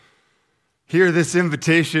Hear this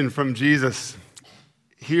invitation from Jesus.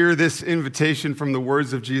 Hear this invitation from the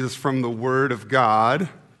words of Jesus, from the Word of God.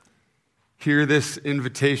 Hear this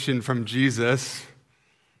invitation from Jesus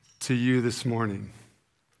to you this morning.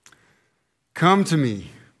 Come to me,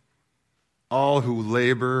 all who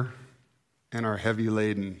labor and are heavy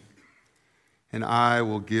laden, and I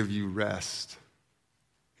will give you rest.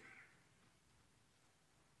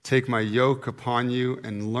 Take my yoke upon you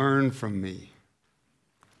and learn from me,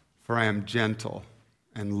 for I am gentle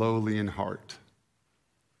and lowly in heart,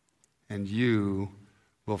 and you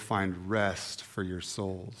will find rest for your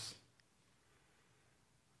souls.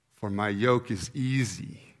 For my yoke is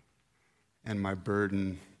easy and my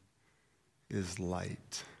burden is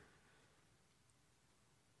light.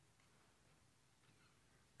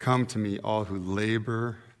 Come to me, all who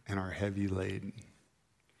labor and are heavy laden.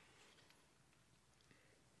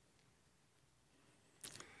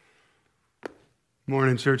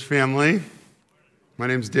 Morning, church family. My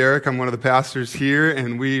name's Derek. I'm one of the pastors here,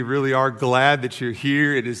 and we really are glad that you're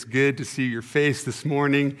here. It is good to see your face this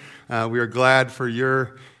morning. We are glad for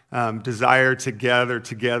your desire to gather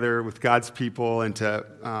together with God's people and to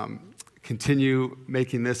continue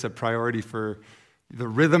making this a priority for the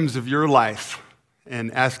rhythms of your life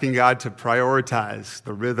and asking God to prioritize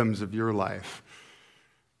the rhythms of your life.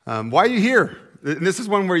 Why are you here? And this is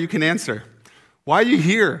one where you can answer. Why are you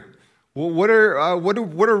here? Well, what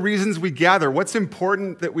are reasons we gather? What's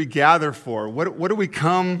important that we gather for? What do we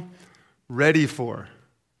come ready for?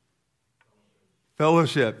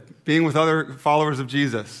 Fellowship, being with other followers of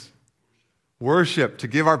Jesus. Worship, to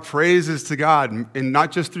give our praises to God, and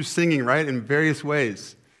not just through singing, right? In various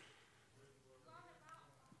ways.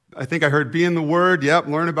 I think I heard be in the Word. Yep,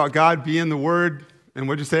 learn about God, be in the Word. And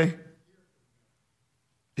what'd you say?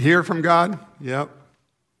 Hear from God. Yep.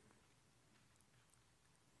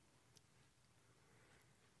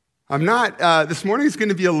 This morning is going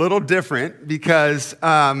to be a little different because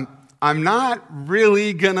I'm not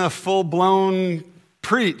really going to full-blown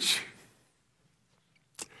preach.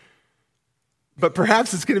 But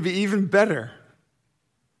perhaps it's going to be even better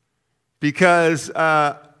because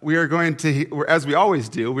we are going to, as we always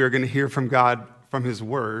do, we are going to hear from God from His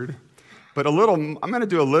Word. But I'm going to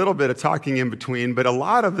do a little bit of talking in between, but a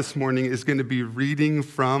lot of this morning is going to be reading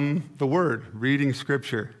from the Word, reading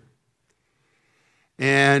Scripture,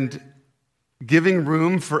 and giving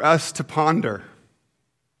room for us to ponder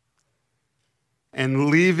and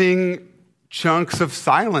leaving chunks of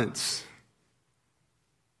silence.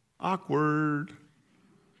 Awkward.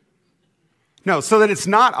 No, so that it's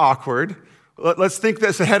not awkward, let's think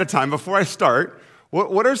this ahead of time before I start.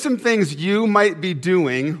 What are some things you might be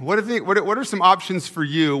doing? What are some options for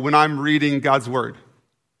you when I'm reading God's Word?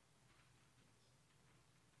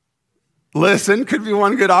 Listen, could be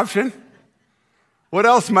one good option. What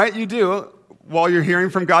else might you do while you're hearing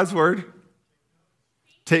from God's Word?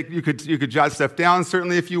 You could jot stuff down,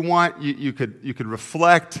 certainly, if you want. You could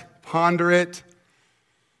reflect, ponder it,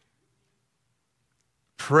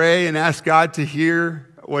 pray and ask God to hear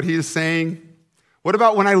what He is saying. What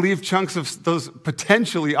about when I leave chunks of those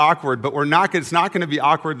potentially awkward, but it's not going to be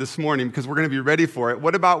awkward this morning because we're going to be ready for it.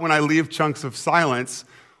 What about when I leave chunks of silence?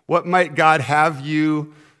 What might God have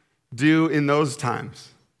you do in those times?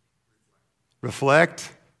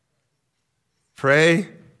 Reflect, pray,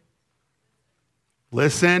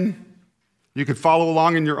 listen. You could follow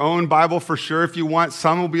along in your own Bible for sure if you want.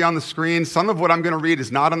 Some will be on the screen. Some of what I'm going to read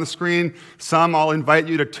is not on the screen. Some I'll invite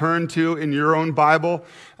you to turn to in your own Bible.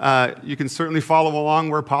 You can certainly follow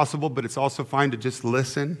along where possible, but it's also fine to just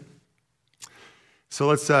listen. So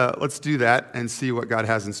let's do that and see what God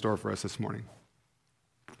has in store for us this morning.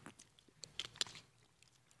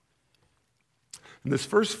 In this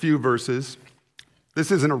first few verses, this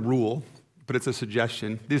isn't a rule, but it's a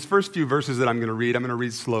suggestion. These first few verses that I'm going to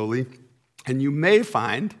read slowly, and you may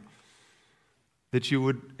find that you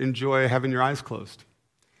would enjoy having your eyes closed,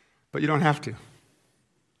 but you don't have to.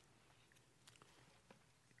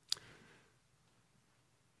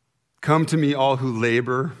 Come to me, all who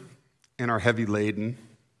labor and are heavy laden,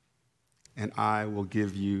 and I will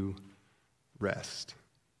give you rest.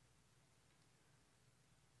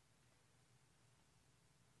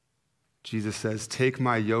 Jesus says, take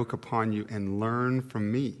my yoke upon you and learn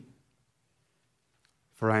from me,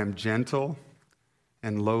 for I am gentle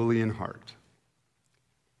and lowly in heart,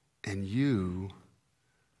 and you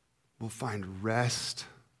will find rest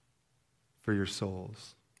for your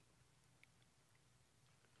souls.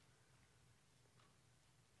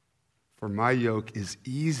 For my yoke is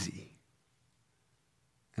easy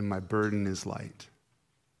and my burden is light.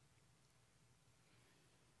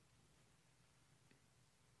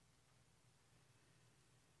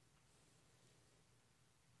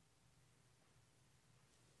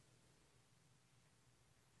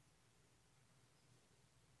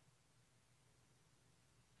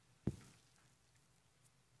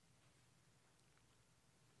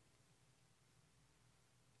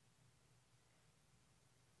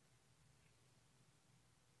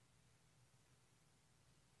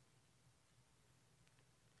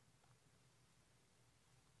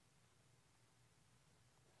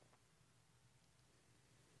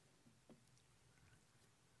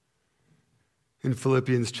 In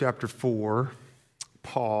Philippians chapter 4,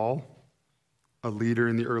 Paul, a leader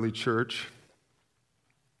in the early church,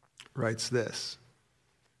 writes this: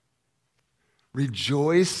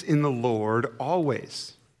 "Rejoice in the Lord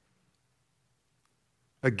always.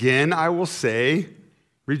 Again, I will say,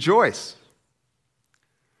 rejoice.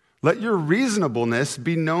 Let your reasonableness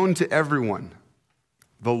be known to everyone.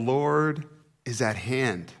 The Lord is at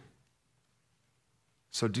hand.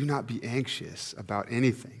 So do not be anxious about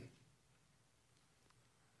anything,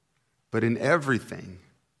 but in everything,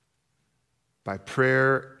 by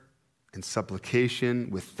prayer and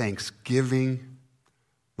supplication with thanksgiving,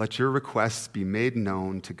 let your requests be made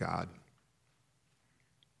known to God.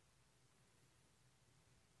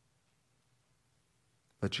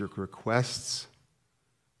 Let your requests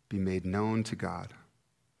be made known to God."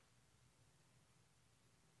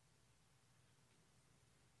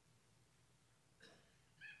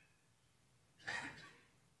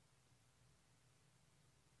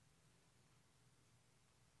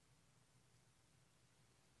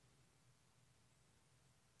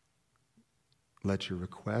 Let your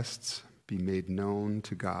requests be made known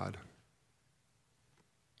to God.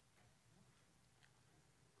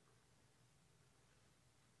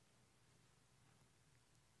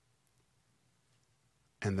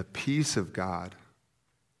 And the peace of God,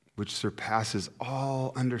 which surpasses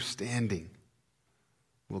all understanding,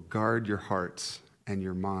 will guard your hearts and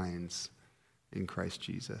your minds in Christ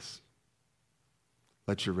Jesus.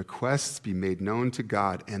 Let your requests be made known to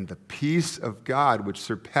God, and the peace of God, which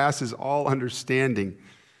surpasses all understanding,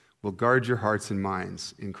 will guard your hearts and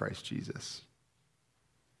minds in Christ Jesus.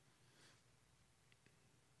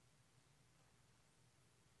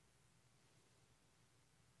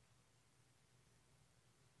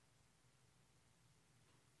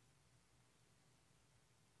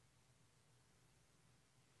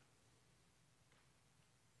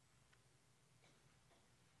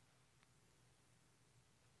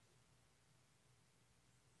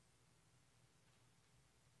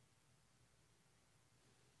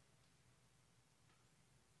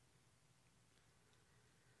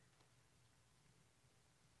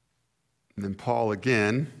 And then Paul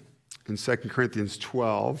again in 2 Corinthians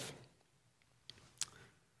 12.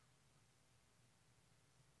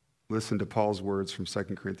 Listen to Paul's words from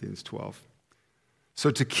 2 Corinthians 12. "So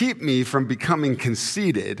to keep me from becoming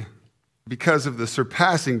conceited because of the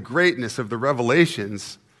surpassing greatness of the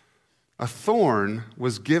revelations, a thorn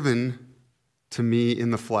was given to me in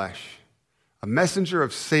the flesh, a messenger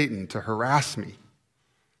of Satan to harass me,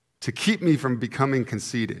 to keep me from becoming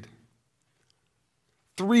conceited.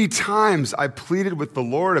 3 times I pleaded with the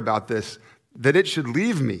Lord about this, that it should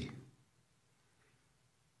leave me.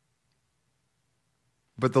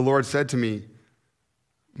 But the Lord said to me,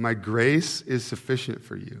 'My grace is sufficient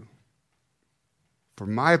for you, for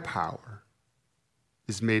my power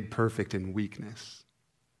is made perfect in weakness.'"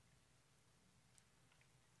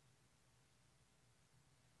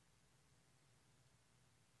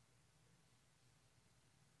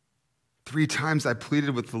 Three times I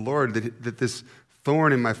pleaded with the Lord that this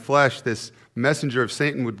thorn in my flesh, this messenger of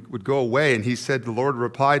Satan would go away. And he said, the Lord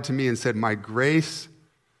replied to me and said, "My grace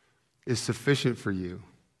is sufficient for you,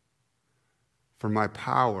 for my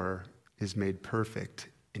power is made perfect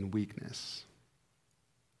in weakness."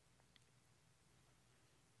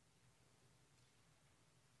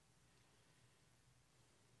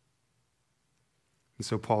 And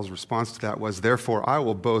so Paul's response to that was, "Therefore I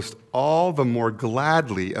will boast all the more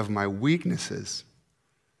gladly of my weaknesses,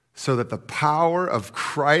 so that the power of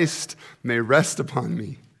Christ may rest upon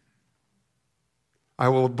me. I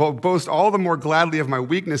will boast all the more gladly of my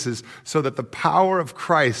weaknesses, so that the power of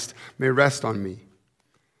Christ may rest on me.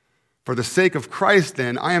 For the sake of Christ,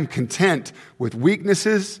 then, I am content with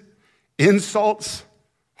weaknesses, insults,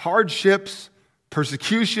 hardships,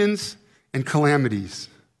 persecutions, and calamities."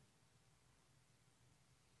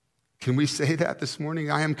 Can we say that this morning?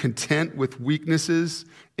 I am content with weaknesses,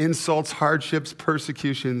 insults, hardships,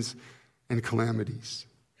 persecutions, and calamities.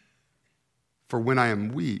 For when I am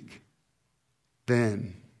weak,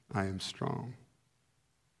 then I am strong.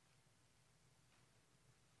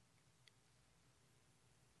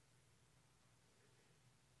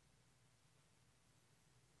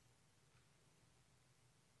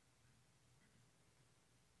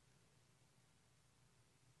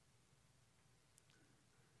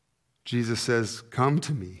 Jesus says, "Come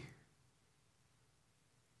to me,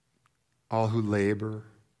 all who labor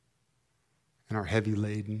and are heavy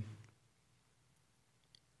laden,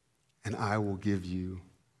 and I will give you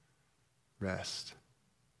rest.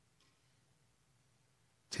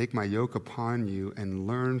 Take my yoke upon you and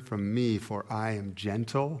learn from me, for I am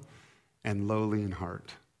gentle and lowly in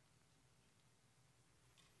heart,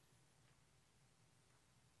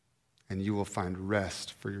 and you will find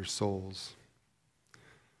rest for your souls.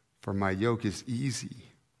 For my yoke is easy,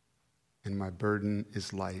 and my burden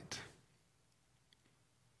is light.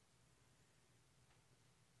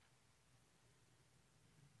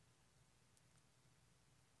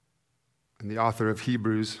 And the author of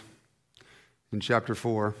Hebrews, in chapter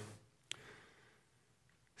 4,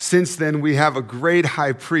 since then we have a great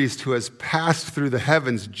high priest who has passed through the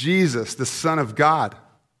heavens, Jesus, the Son of God.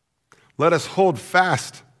 Let us hold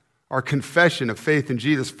fast our confession of faith in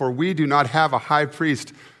Jesus, for we do not have a high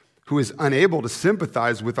priest who is unable to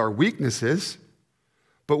sympathize with our weaknesses,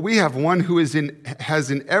 but we have one who has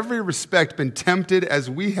in every respect been tempted as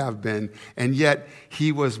we have been, and yet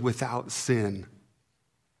he was without sin.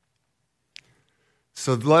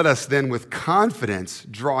 So let us then with confidence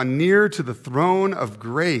draw near to the throne of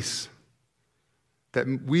grace that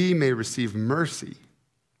we may receive mercy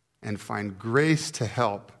and find grace to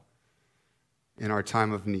help in our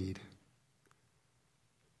time of need.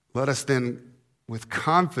 Let us then with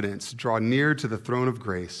confidence draw near to the throne of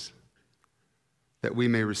grace that we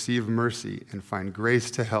may receive mercy and find grace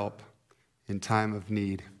to help in time of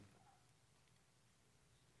need.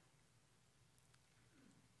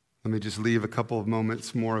 Let me just leave a couple of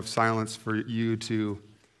moments more of silence for you to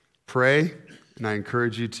pray, and I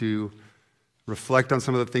encourage you to reflect on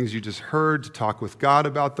some of the things you just heard, to talk with God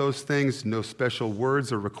about those things. No special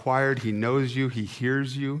words are required. He knows you. He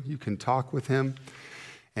hears you. You can talk with him,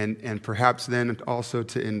 and perhaps then also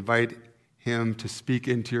to invite him to speak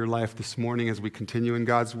into your life this morning as we continue in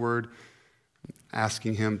God's word,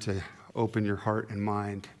 asking him to open your heart and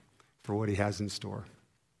mind for what he has in store.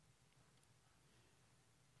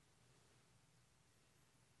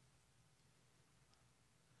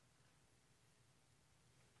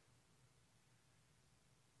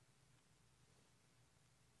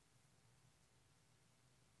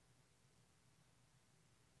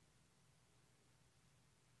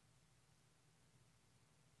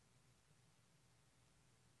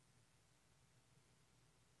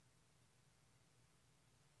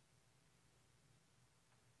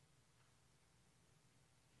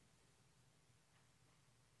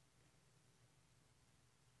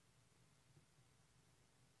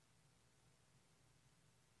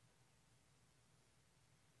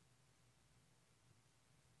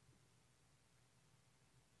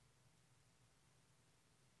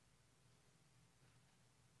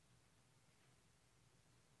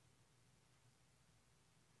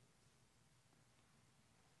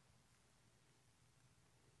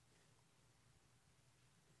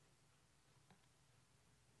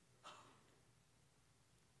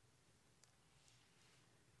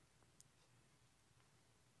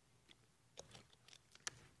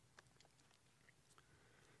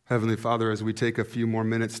 Heavenly Father, as we take a few more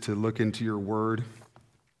minutes to look into your word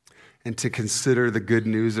and to consider the good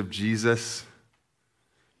news of Jesus,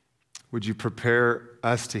 would you prepare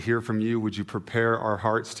us to hear from you? Would you prepare our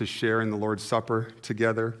hearts to share in the Lord's Supper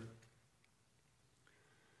together?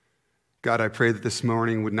 God, I pray that this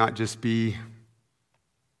morning would not just be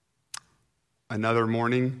another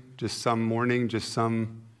morning, just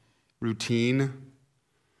some routine.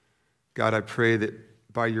 God, I pray that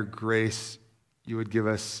by your grace, you would give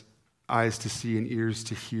us eyes to see and ears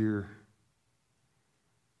to hear.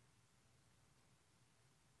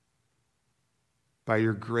 By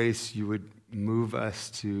your grace, you would move us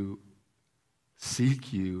to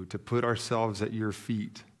seek you, to put ourselves at your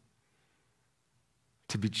feet,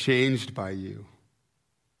 to be changed by you,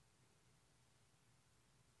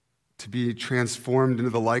 to be transformed into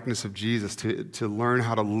the likeness of Jesus, to learn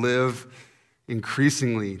how to live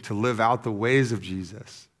increasingly, to live out the ways of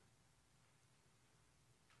Jesus.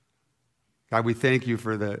 God, we thank you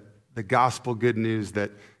for the gospel good news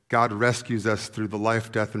that God rescues us through the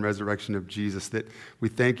life, death, and resurrection of Jesus. That we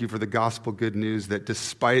thank you for the gospel good news that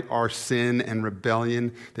despite our sin and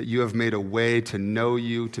rebellion, that you have made a way to know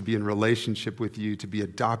you, to be in relationship with you, to be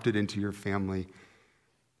adopted into your family,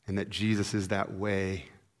 and that Jesus is that way.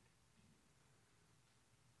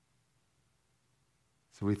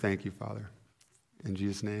 So we thank you, Father. In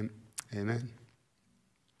Jesus' name, amen.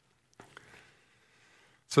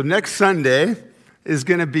 So next Sunday is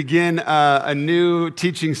going to begin a new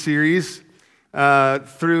teaching series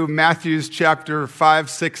through Matthew's chapter 5,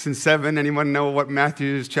 6, and 7. Anyone know what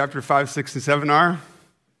Matthew's chapter 5, 6, and 7 are?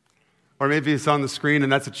 Or maybe it's on the screen and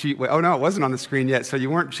that's a cheat way. Oh, no, it wasn't on the screen yet, so you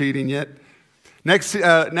weren't cheating yet. Next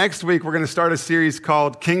week, we're going to start a series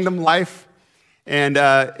called Kingdom Life. And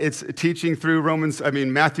it's teaching through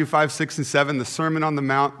Matthew 5, 6, and 7, the Sermon on the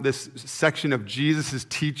Mount, this section of Jesus'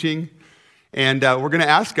 teaching. And we're going to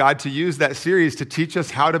ask God to use that series to teach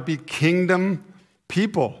us how to be kingdom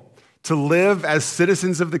people, to live as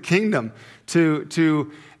citizens of the kingdom,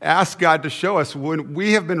 to ask God to show us when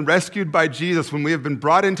we have been rescued by Jesus, when we have been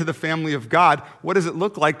brought into the family of God, what does it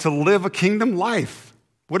look like to live a kingdom life?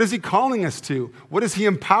 What is he calling us to? What is he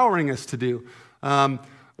empowering us to do?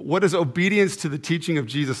 What does obedience to the teaching of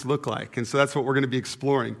Jesus look like? And so that's what we're going to be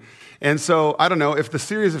exploring. And so, I don't know, if the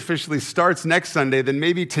series officially starts next Sunday, then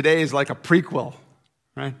maybe today is like a prequel,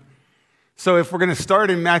 right? So if we're going to start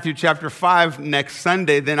in Matthew chapter 5 next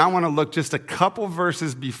Sunday, then I want to look just a couple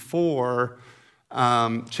verses before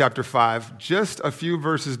chapter 5, just a few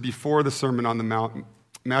verses before the Sermon on the Mount.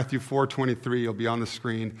 Matthew 4:23 will be on the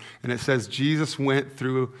screen. And it says, Jesus went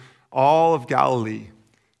through all of Galilee,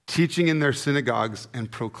 teaching in their synagogues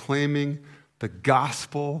and proclaiming the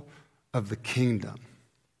gospel of the kingdom.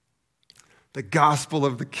 The gospel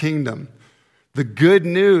of the kingdom. The good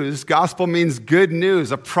news, gospel means good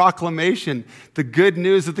news, a proclamation, the good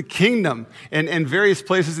news of the kingdom. And in various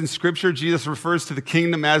places in Scripture, Jesus refers to the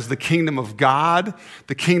kingdom as the kingdom of God,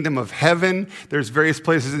 the kingdom of heaven. There's various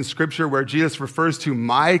places in Scripture where Jesus refers to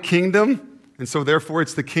my kingdom, and so therefore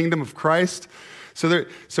it's the kingdom of Christ. So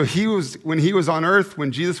when he was on earth,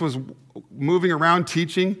 when Jesus was moving around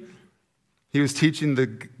teaching, he was teaching the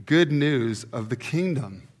good news of the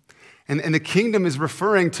kingdom. And the kingdom is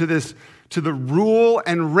referring to the rule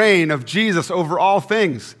and reign of Jesus over all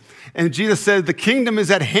things. And Jesus said, the kingdom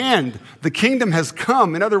is at hand. The kingdom has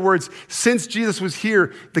come. In other words, since Jesus was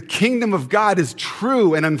here, the kingdom of God is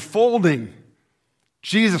true and unfolding.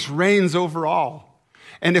 Jesus reigns over all.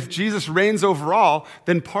 And if Jesus reigns over all,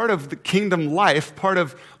 then part of the kingdom life, part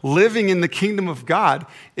of living in the kingdom of God,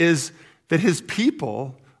 is that his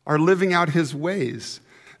people are living out his ways,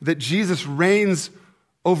 that Jesus reigns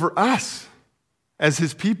over us as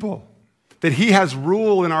his people, that he has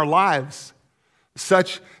rule in our lives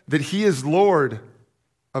such that he is Lord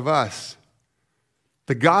of us.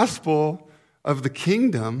 The gospel of the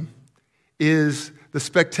kingdom is the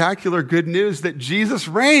spectacular good news that Jesus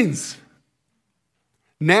reigns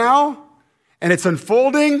now, and it's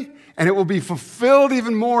unfolding, and it will be fulfilled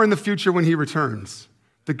even more in the future when he returns.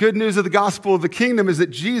 The good news of the gospel of the kingdom is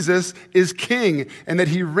that Jesus is king and that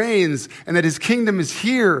he reigns and that his kingdom is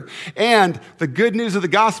here. And the good news of the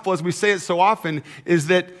gospel, as we say it so often, is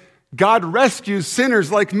that God rescues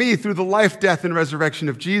sinners like me through the life, death, and resurrection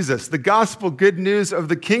of Jesus. The gospel good news of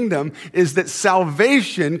the kingdom is that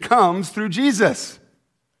salvation comes through Jesus.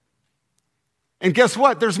 And guess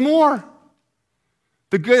what? There's more.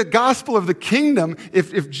 The good gospel of the kingdom,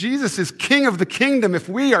 if Jesus is king of the kingdom, if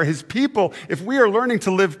we are his people, if we are learning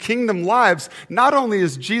to live kingdom lives, not only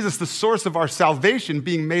is Jesus the source of our salvation,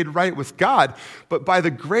 being made right with God, but by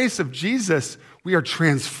the grace of Jesus, we are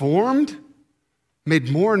transformed,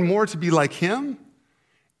 made more and more to be like him,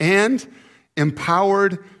 and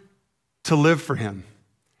empowered to live for him,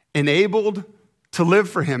 enabled to live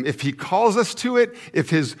for him. If he calls us to it, if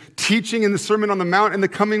his teaching in the Sermon on the Mount in the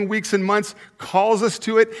coming weeks and months calls us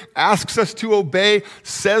to it, asks us to obey,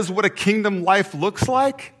 says what a kingdom life looks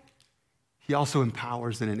like, he also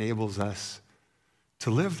empowers and enables us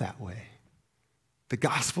to live that way. The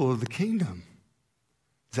gospel of the kingdom.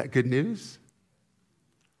 Is that good news?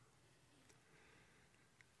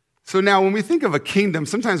 So now when we think of a kingdom,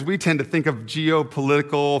 sometimes we tend to think of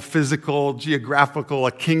geopolitical, physical, geographical,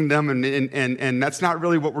 a kingdom, and that's not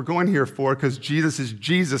really what we're going here for, because Jesus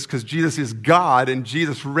is God, and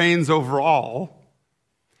Jesus reigns over all.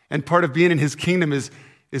 And part of being in his kingdom is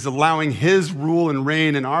allowing his rule and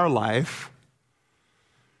reign in our life.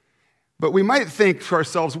 But we might think to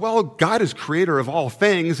ourselves, well, God is creator of all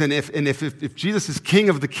things, and if Jesus is king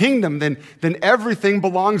of the kingdom, then everything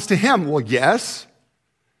belongs to him. Well, yes.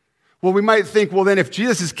 Well, we might think, well, then if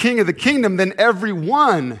Jesus is king of the kingdom, then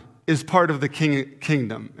everyone is part of the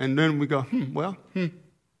kingdom. And then we go,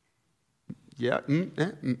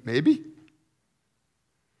 maybe.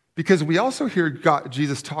 Because we also hear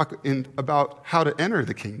Jesus talk about how to enter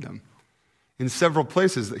the kingdom in several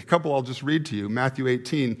places. A couple I'll just read to you. Matthew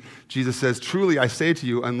 18, Jesus says, "Truly I say to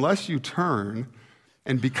you, unless you turn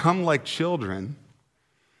and become like children,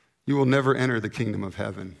 you will never enter the kingdom of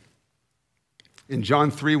heaven." In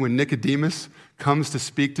John 3, when Nicodemus comes to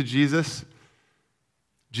speak to Jesus,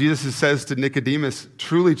 Jesus says to Nicodemus,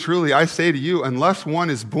 "Truly, truly, I say to you, unless one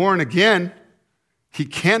is born again, he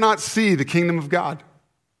cannot see the kingdom of God."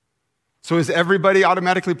 So is everybody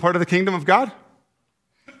automatically part of the kingdom of God?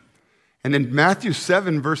 And in Matthew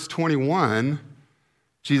 7, verse 21,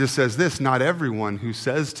 Jesus says this, "Not everyone who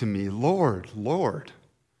says to me, 'Lord, Lord,'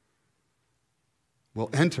 will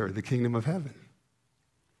enter the kingdom of heaven,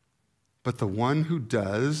 but the one who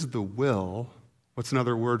does the will," what's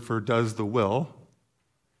another word for does the will?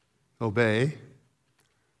 Obey.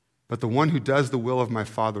 but the one who does the will of my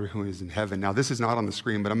Father who is in heaven. Now, this is not on the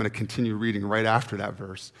screen, but I'm going to continue reading right after that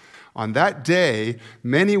verse. On that day,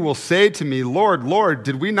 many will say to me, Lord, Lord,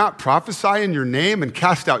 did we not prophesy in your name and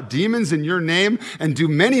cast out demons in your name and do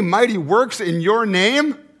many mighty works in your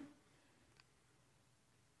name?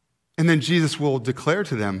 And then Jesus will declare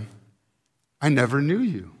to them, I never knew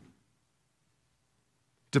you.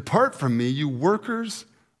 Depart from me, you workers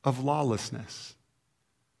of lawlessness.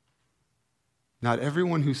 Not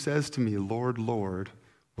everyone who says to me, Lord, Lord,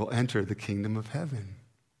 will enter the kingdom of heaven.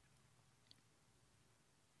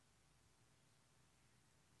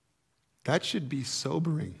 That should be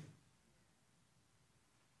sobering.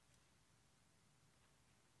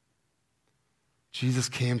 Jesus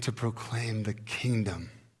came to proclaim the kingdom,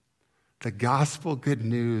 the gospel good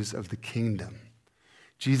news of the kingdom.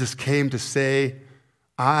 Jesus came to say,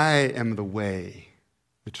 I am the way,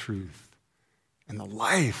 the truth, and the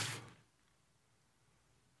life.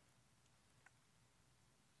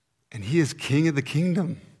 And he is king of the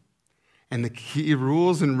kingdom, and he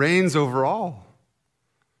rules and reigns over all.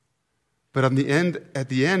 But at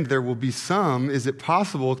the end, there will be some, is it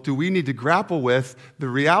possible, do we need to grapple with the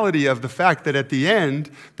reality of the fact that at the end,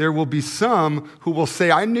 there will be some who will say,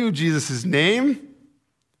 I knew Jesus' name.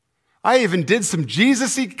 I even did some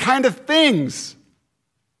Jesus-y kind of things.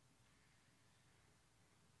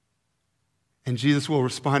 And Jesus will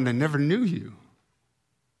respond, I never knew you.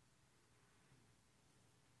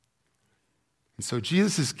 And so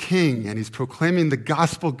Jesus is king, and he's proclaiming the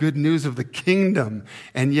gospel good news of the kingdom,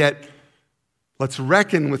 and yet let's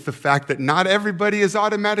reckon with the fact that not everybody is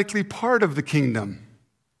automatically part of the kingdom.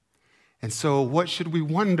 And so what should we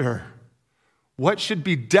wonder? What should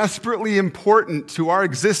be desperately important to our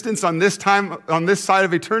existence on this side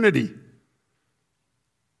of eternity?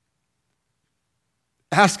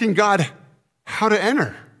 Asking God how to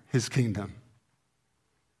enter his kingdom.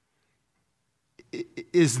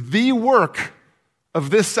 Is the work of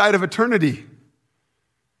this side of eternity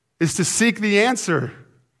is to seek the answer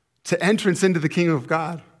to entrance into the kingdom of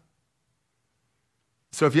God.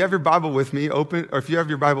 So if you have your Bible with me, open, or if you have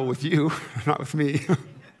your Bible with you, not with me.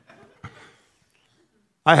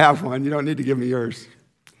 I have one. You don't need to give me yours.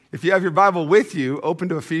 If you have your Bible with you, open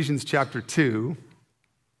to Ephesians chapter 2.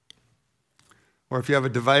 Or if you have a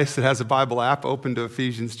device that has a Bible app, open to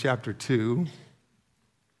Ephesians chapter 2.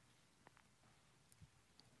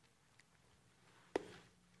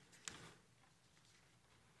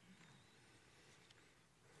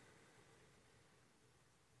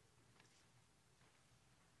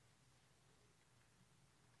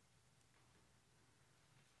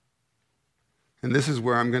 And this is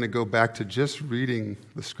where I'm going to go back to just reading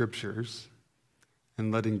the scriptures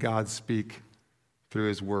and letting God speak through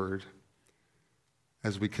his word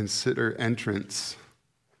as we consider entrance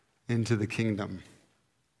into the kingdom.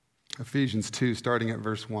 Ephesians 2, starting at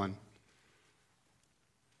verse 1.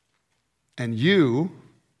 And you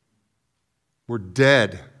were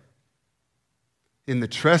dead in the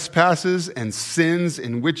trespasses and sins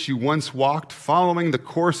in which you once walked, following the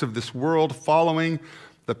course of this world, following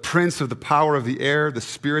the prince of the power of the air, the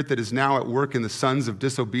spirit that is now at work in the sons of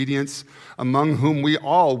disobedience, among whom we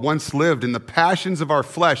all once lived in the passions of our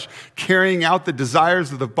flesh, carrying out the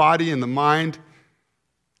desires of the body and the mind,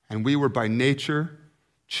 and we were by nature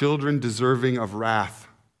children deserving of wrath,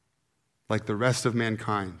 like the rest of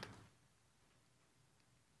mankind.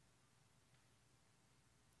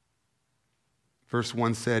 Verse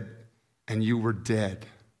 1 said, and you were dead.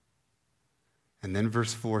 And then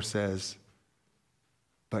verse 4 says,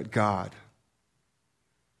 but God,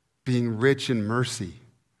 being rich in mercy,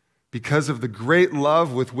 because of the great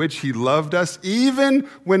love with which he loved us, even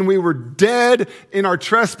when we were dead in our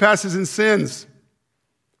trespasses and sins.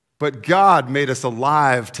 But God made us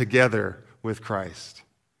alive together with Christ.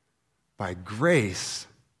 By grace,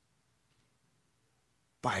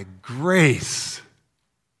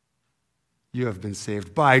 you have been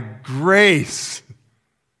saved. By grace,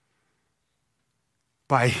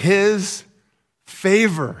 by his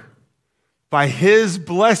favor, by his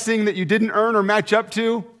blessing that you didn't earn or match up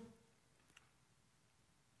to.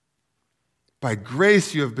 By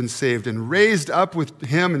grace you have been saved and raised up with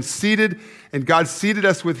him and God seated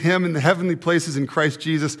us with him in the heavenly places in Christ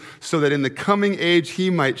Jesus, so that in the coming age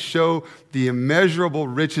he might show the immeasurable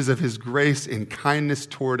riches of his grace and kindness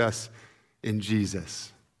toward us in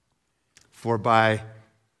Jesus. For by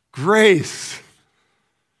grace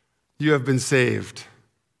you have been saved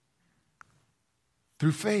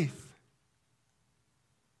through faith,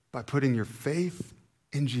 by putting your faith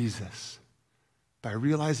in Jesus, by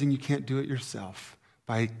realizing you can't do it yourself,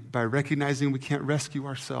 by recognizing we can't rescue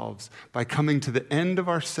ourselves, by coming to the end of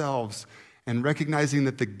ourselves and recognizing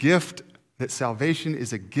that salvation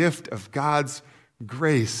is a gift of God's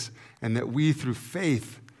grace, and that we, through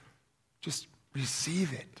faith, just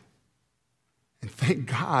receive it. And thank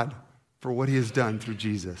God for what he has done through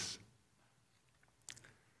Jesus.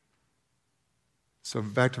 So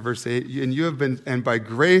back to verse 8, and by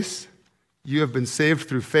grace you have been saved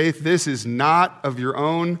through faith. This is not of your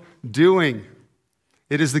own doing.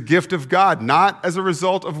 It is the gift of God, not as a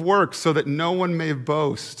result of works, so that no one may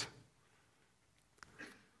boast.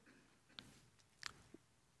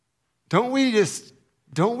 Don't we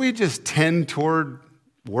just tend toward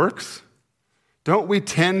works? Don't we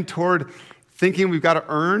tend toward thinking we've got to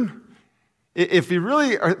earn? If you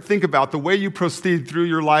really think about the way you proceed through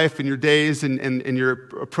your life and your days and your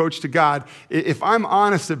approach to God, if I'm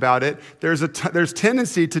honest about it, there's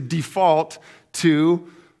tendency to default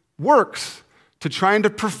to works, to trying to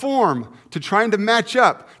perform, to trying to match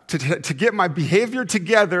up, to get my behavior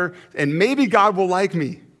together, and maybe God will like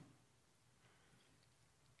me.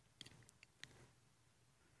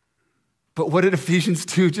 But what did Ephesians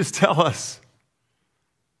 2 just tell us?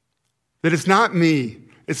 That it's not me.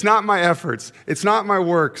 It's not my efforts. It's not my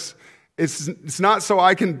works. It's not so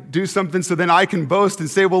I can do something so then I can boast and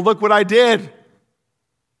say, well, look what I did.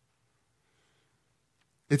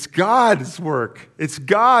 It's God's work. It's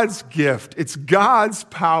God's gift. It's God's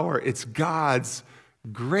power. It's God's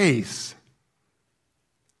grace.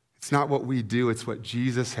 It's not what we do. It's what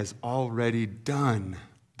Jesus has already done.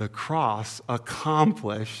 The cross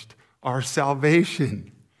accomplished our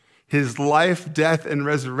salvation. His life, death, and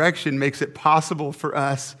resurrection makes it possible for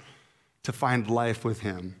us to find life with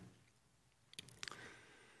him.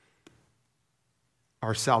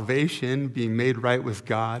 Our salvation, being made right with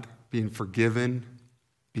God, being forgiven,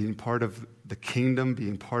 being part of the kingdom,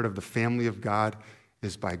 being part of the family of God,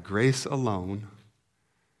 is by grace alone.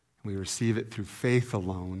 We receive it through faith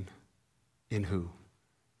alone. In who?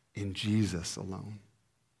 In Jesus alone.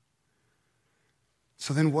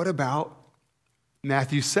 So then what about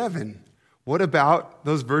Matthew 7? What about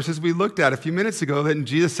those verses we looked at a few minutes ago that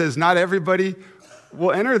Jesus says not everybody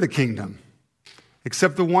will enter the kingdom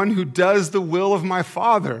except the one who does the will of my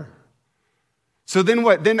Father? So then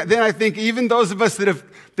what? Then I think even those of us that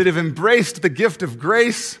have embraced the gift of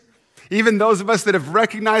grace, even those of us that have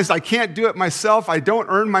recognized I can't do it myself, I don't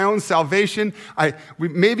earn my own salvation,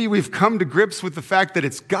 maybe we've come to grips with the fact that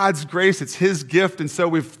it's God's grace, it's his gift, and so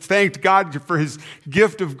we've thanked God for his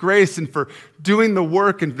gift of grace and for doing the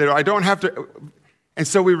work, and that I don't have to, and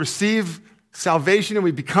so we receive salvation and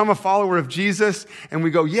we become a follower of Jesus, and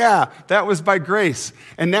we go, yeah, that was by grace,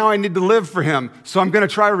 and now I need to live for him, so I'm going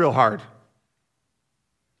to try real hard.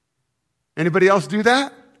 Anybody else do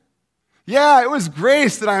that? Yeah, it was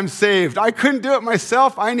grace that I'm saved. I couldn't do it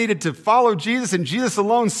myself. I needed to follow Jesus, and Jesus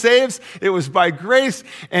alone saves. It was by grace,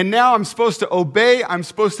 and now I'm supposed to obey. I'm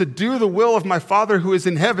supposed to do the will of my Father who is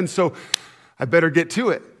in heaven, so I better get to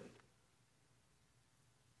it.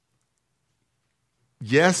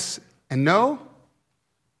 Yes and no?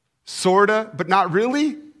 Sorta, but not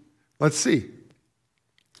really? Let's see.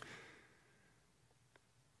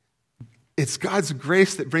 It's God's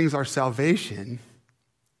grace that brings our salvation.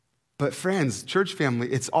 But friends, church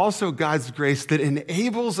family, it's also God's grace that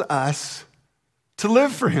enables us to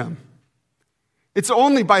live for him. It's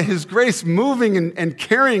only by his grace moving and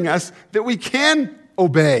carrying us that we can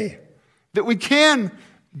obey, that we can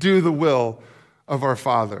do the will of our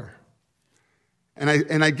Father.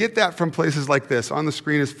 And I get that from places like this. On the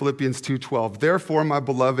screen is Philippians 2:12. Therefore, my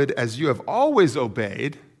beloved, as you have always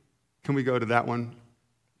obeyed, can we go to that one,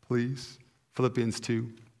 please? Philippians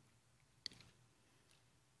 2.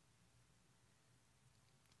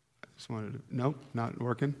 No, not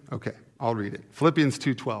working? Okay, I'll read it. Philippians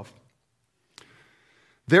 2:12.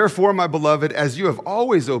 Therefore, my beloved, as you have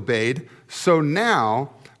always obeyed, so now,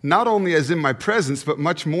 not only as in my presence, but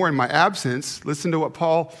much more in my absence. Listen to what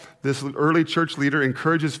Paul, this early church leader,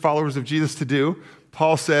 encourages followers of Jesus to do.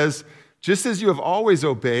 Paul says, just as you have always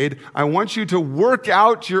obeyed, I want you to work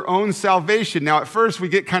out your own salvation. Now, at first, we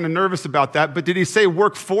get kind of nervous about that, but did he say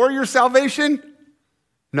work for your salvation?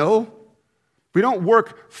 No. We don't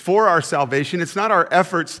work for our salvation. It's not our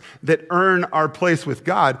efforts that earn our place with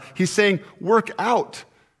God. He's saying work out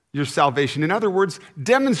your salvation. In other words,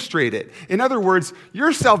 demonstrate it. In other words,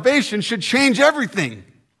 your salvation should change everything.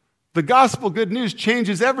 The gospel good news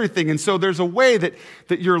changes everything. And so there's a way that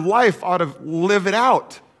your life ought to live it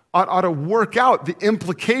out, ought to work out the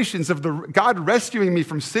implications of God rescuing me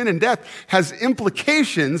from sin and death has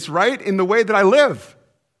implications, right, in the way that I live.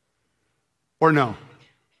 Or no?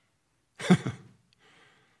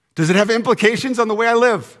 Does it have implications on the way I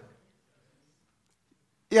live?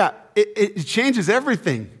 Yeah, it changes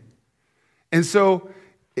everything. And so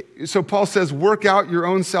Paul says, work out your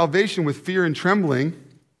own salvation with fear and trembling,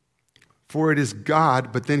 for it is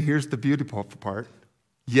God. But then here's the beautiful part.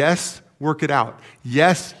 Yes, work it out.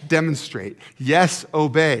 Yes, demonstrate. Yes,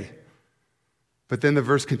 obey. But then the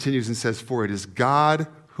verse continues and says, for it is God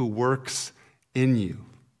who works in you,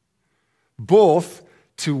 both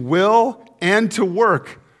to will and to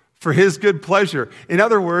work for his good pleasure. In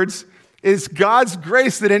other words, it's God's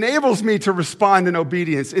grace that enables me to respond in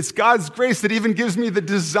obedience. It's God's grace that even gives me the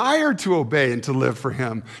desire to obey and to live for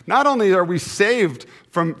him. Not only are we saved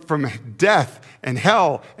from death and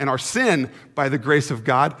hell and our sin by the grace of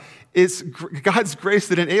God, it's God's grace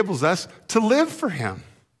that enables us to live for him.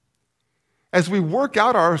 As we work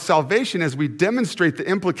out our salvation, as we demonstrate the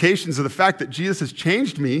implications of the fact that Jesus has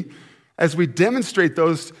changed me, as we demonstrate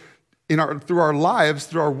those through our lives,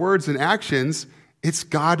 through our words and actions, it's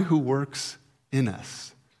God who works in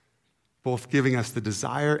us, both giving us the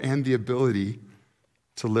desire and the ability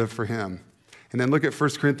to live for him. And then look at 1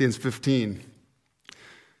 Corinthians 15.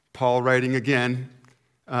 Paul writing again,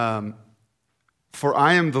 for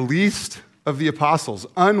I am the least of the apostles,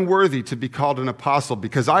 unworthy to be called an apostle,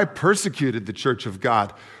 because I persecuted the church of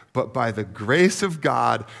God. But by the grace of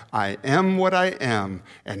God, I am what I am,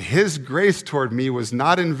 and his grace toward me was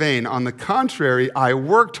not in vain. On the contrary, I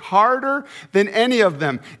worked harder than any of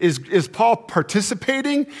them. Is Paul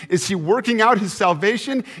participating? Is he working out his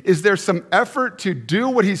salvation? Is there some effort to do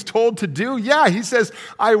what he's told to do? Yeah, he says,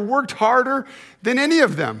 I worked harder than any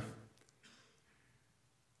of them.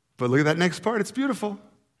 But look at that next part. It's beautiful.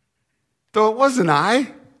 Though it wasn't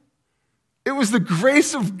I, it was the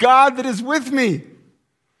grace of God that is with me.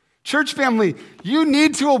 Church family, you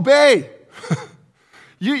need to obey.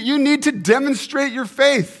 You need to demonstrate your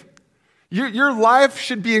faith. Your life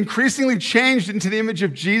should be increasingly changed into the image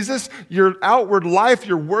of Jesus. Your outward life,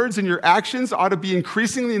 your words and your actions ought to be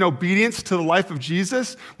increasingly in obedience to the life of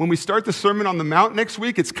Jesus. When we start the Sermon on the Mount next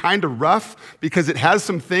week, it's kind of rough because it has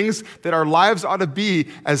some things that our lives ought to be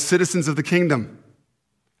as citizens of the kingdom.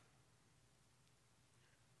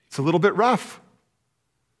 It's a little bit rough.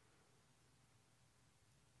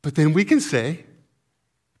 But then we can say,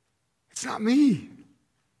 it's not me.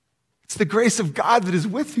 It's the grace of God that is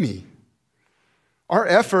with me. Our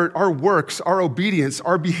effort, our works, our obedience,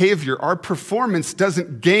 our behavior, our performance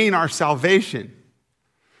doesn't gain our salvation.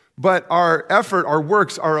 But our effort, our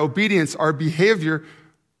works, our obedience, our behavior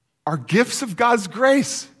are gifts of God's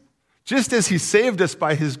grace. Just as he saved us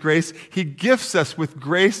by his grace, he gifts us with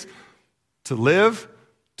grace to live,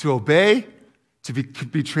 to obey, to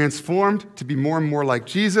be transformed, to be more and more like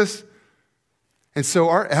Jesus. And so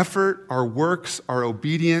our effort, our works, our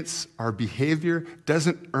obedience, our behavior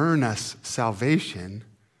doesn't earn us salvation,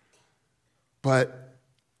 but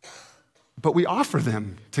we offer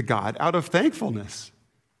them to God out of thankfulness,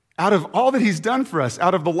 out of all that he's done for us,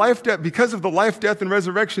 out of the life, death, because of the life, death, and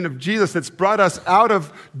resurrection of Jesus that's brought us out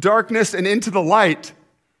of darkness and into the light,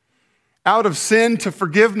 out of sin to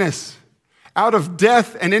forgiveness, out of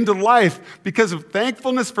death and into life. Because of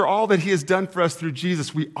thankfulness for all that he has done for us through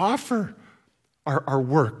Jesus, we offer our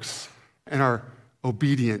works and our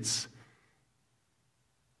obedience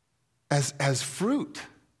as fruit,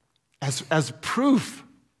 as proof,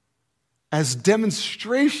 as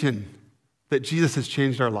demonstration that Jesus has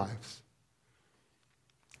changed our lives.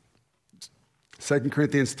 2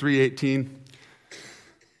 Corinthians 3:18,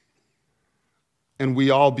 and we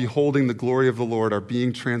all, beholding the glory of the Lord, are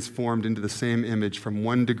being transformed into the same image from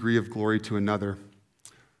one degree of glory to another.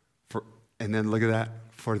 And then look at that.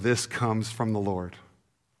 For this comes from the Lord.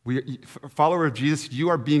 Follower of Jesus, you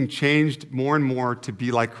are being changed more and more to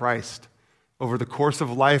be like Christ. Over the course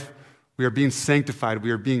of life, we are being sanctified.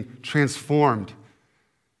 We are being transformed.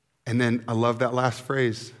 And then I love that last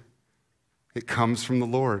phrase. It comes from the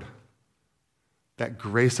Lord. That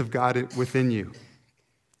grace of God within you.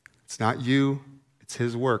 It's not you, it's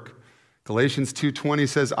his work. Galatians 2:20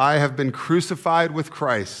 says, I have been crucified with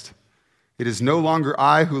Christ. It is no longer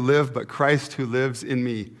I who live, but Christ who lives in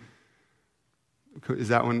me. Is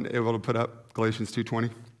that one able to put up? Galatians 2:20.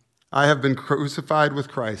 I have been crucified with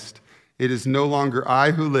Christ. It is no longer I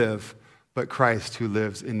who live, but Christ who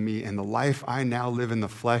lives in me. And the life I now live in the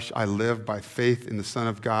flesh, I live by faith in the Son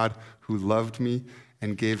of God who loved me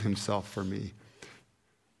and gave himself for me.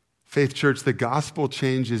 Faith Church, the gospel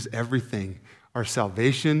changes everything. Our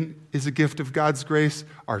salvation is a gift of God's grace.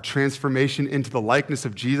 Our transformation into the likeness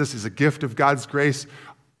of Jesus is a gift of God's grace.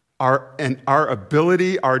 Our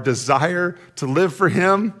ability, our desire to live for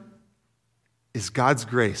him is God's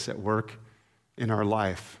grace at work in our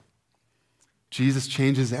life. Jesus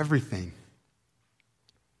changes everything.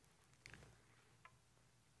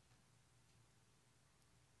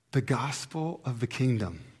 The gospel of the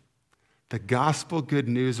kingdom, the gospel good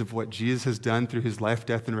news of what Jesus has done through his life,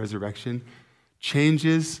 death, and resurrection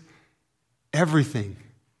changes everything.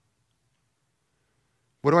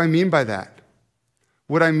 What do I mean by that?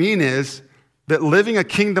 What I mean is that living a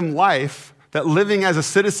kingdom life, that living as a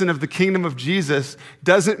citizen of the kingdom of Jesus,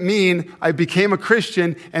 doesn't mean I became a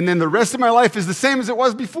Christian and then the rest of my life is the same as it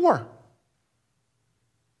was before.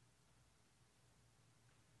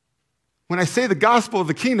 When I say the gospel of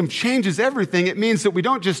the kingdom changes everything, it means that we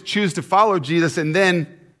don't just choose to follow Jesus and then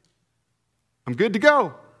I'm good to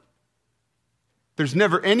go. There's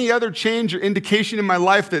never any other change or indication in my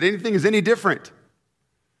life that anything is any different.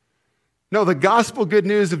 No, the gospel good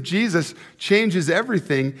news of Jesus changes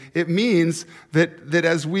everything. It means that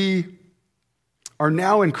as we are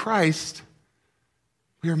now in Christ,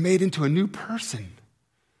 we are made into a new person.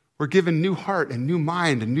 We're given new heart and new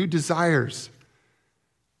mind and new desires.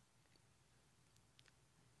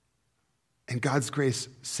 And God's grace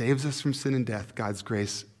saves us from sin and death. God's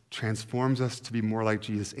grace transforms us to be more like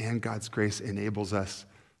Jesus. And God's grace enables us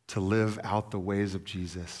to live out the ways of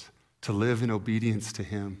Jesus, to live in obedience to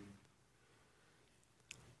him.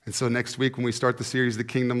 And so next week when we start the series, The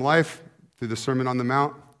Kingdom Life, through the Sermon on the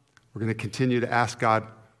Mount, we're going to continue to ask God,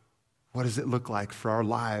 what does it look like for our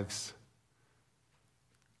lives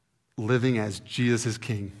living as Jesus is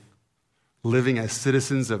King, living as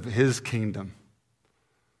citizens of his kingdom?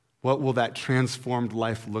 What will that transformed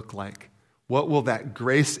life look like? What will that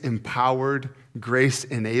grace-empowered,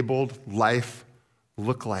 grace-enabled life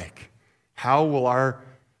look like? How will our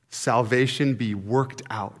salvation be worked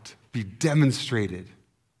out, be demonstrated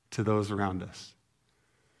to those around us?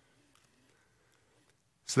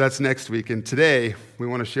 So that's next week. And today, we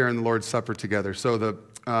want to share in the Lord's Supper together. So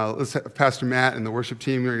let's have Pastor Matt and the worship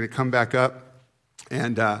team are going to come back up.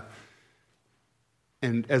 And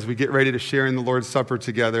as we get ready to share in the Lord's Supper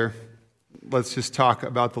together, let's just talk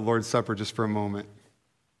about the Lord's Supper just for a moment.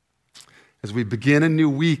 As we begin a new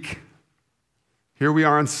week, here we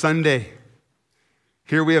are on Sunday.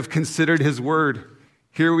 Here we have considered his word.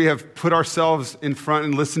 Here we have put ourselves in front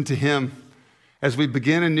and listened to him. As we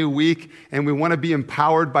begin a new week and we want to be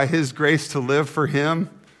empowered by his grace to live for him,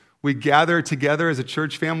 we gather together as a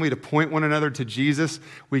church family to point one another to Jesus.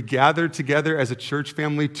 We gather together as a church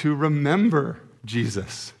family to remember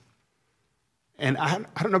Jesus. And I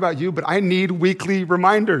don't know about you, but I need weekly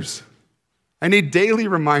reminders. I need daily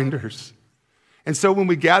reminders. And so when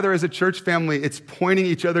we gather as a church family, it's pointing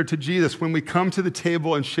each other to Jesus. When we come to the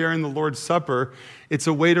table and share in the Lord's Supper, it's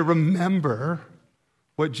a way to remember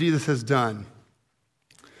what Jesus has done.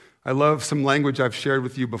 I love some language I've shared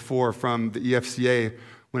with you before from the EFCA.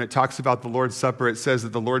 When it talks about the Lord's Supper, it says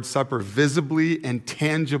that the Lord's Supper visibly and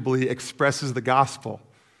tangibly expresses the gospel.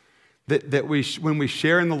 That when we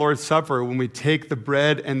share in the Lord's Supper, when we take the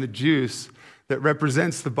bread and the juice that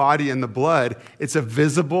represents the body and the blood, it's a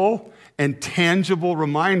visible and tangible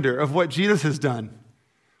reminder of what Jesus has done.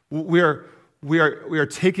 We are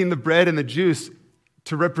taking the bread and the juice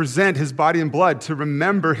to represent his body and blood, to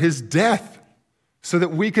remember his death so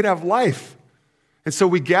that we could have life. And so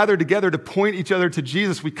we gather together to point each other to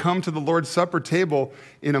Jesus. We come to the Lord's Supper table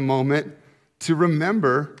in a moment to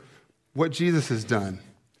remember what Jesus has done.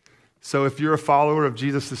 So if you're a follower of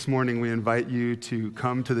Jesus this morning, we invite you to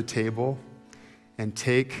come to the table and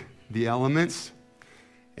take the elements,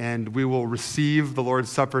 and we will receive the Lord's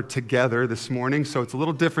Supper together this morning. So it's a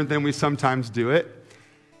little different than we sometimes do it.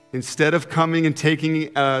 Instead of coming and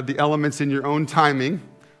taking the elements in your own timing,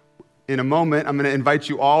 in a moment, I'm going to invite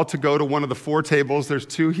you all to go to one of the 4 tables. There's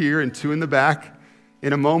 2 here and 2 in the back.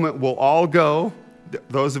 In a moment, we'll all go.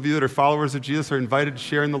 Those of you that are followers of Jesus are invited to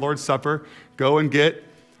share in the Lord's Supper. Go and get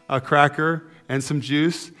a cracker and some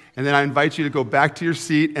juice, and then I invite you to go back to your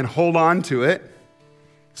seat and hold on to it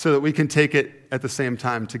so that we can take it at the same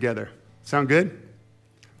time together. Sound good?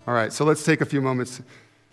 All right, so let's take a few moments